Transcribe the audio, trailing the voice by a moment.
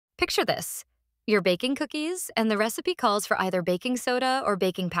Picture this. You're baking cookies, and the recipe calls for either baking soda or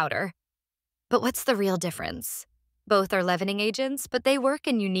baking powder. But what's the real difference? Both are leavening agents, but they work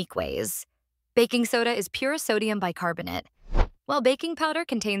in unique ways. Baking soda is pure sodium bicarbonate, while baking powder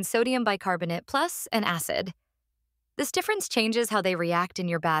contains sodium bicarbonate plus an acid. This difference changes how they react in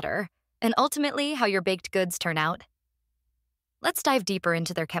your batter, and ultimately how your baked goods turn out. Let's dive deeper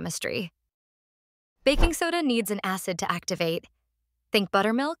into their chemistry. Baking soda needs an acid to activate. Think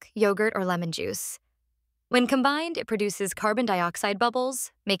buttermilk, yogurt, or lemon juice. When combined, it produces carbon dioxide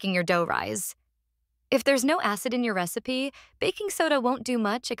bubbles, making your dough rise. If there's no acid in your recipe, baking soda won't do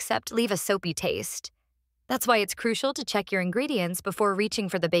much except leave a soapy taste. That's why it's crucial to check your ingredients before reaching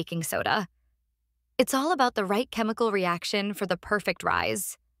for the baking soda. It's all about the right chemical reaction for the perfect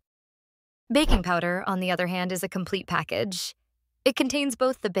rise. Baking powder, on the other hand, is a complete package. It contains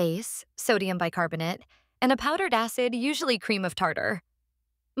both the base, sodium bicarbonate, and a powdered acid, usually cream of tartar.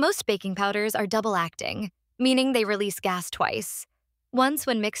 Most baking powders are double-acting, meaning they release gas twice, once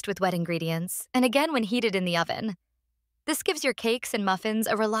when mixed with wet ingredients, and again when heated in the oven. This gives your cakes and muffins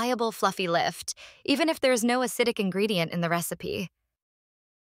a reliable, fluffy lift, even if there's no acidic ingredient in the recipe.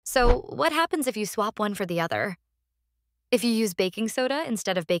 So, what happens if you swap one for the other? If you use baking soda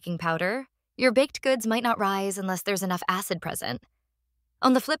instead of baking powder, your baked goods might not rise unless there's enough acid present.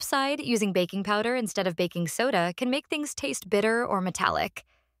 On the flip side, using baking powder instead of baking soda can make things taste bitter or metallic,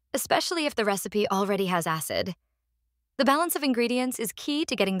 especially if the recipe already has acid. The balance of ingredients is key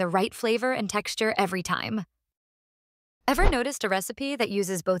to getting the right flavor and texture every time. Ever noticed a recipe that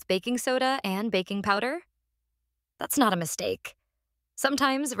uses both baking soda and baking powder? That's not a mistake.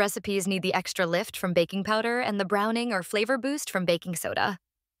 Sometimes recipes need the extra lift from baking powder and the browning or flavor boost from baking soda.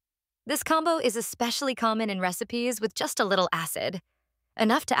 This combo is especially common in recipes with just a little acid.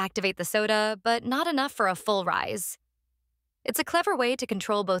 Enough to activate the soda, but not enough for a full rise. It's a clever way to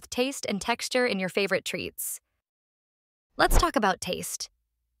control both taste and texture in your favorite treats. Let's talk about taste.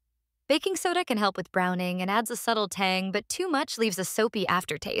 Baking soda can help with browning and adds a subtle tang, but too much leaves a soapy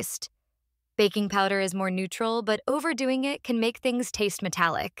aftertaste. Baking powder is more neutral, but overdoing it can make things taste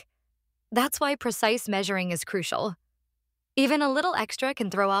metallic. That's why precise measuring is crucial. Even a little extra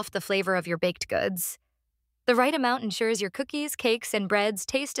can throw off the flavor of your baked goods. The right amount ensures your cookies, cakes, and breads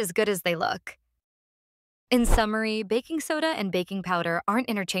taste as good as they look. In summary, baking soda and baking powder aren't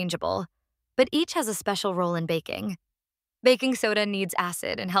interchangeable, but each has a special role in baking. Baking soda needs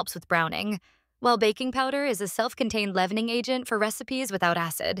acid and helps with browning, while baking powder is a self-contained leavening agent for recipes without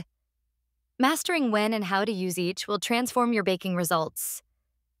acid. Mastering when and how to use each will transform your baking results.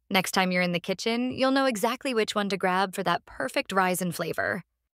 Next time you're in the kitchen, you'll know exactly which one to grab for that perfect rise in flavor.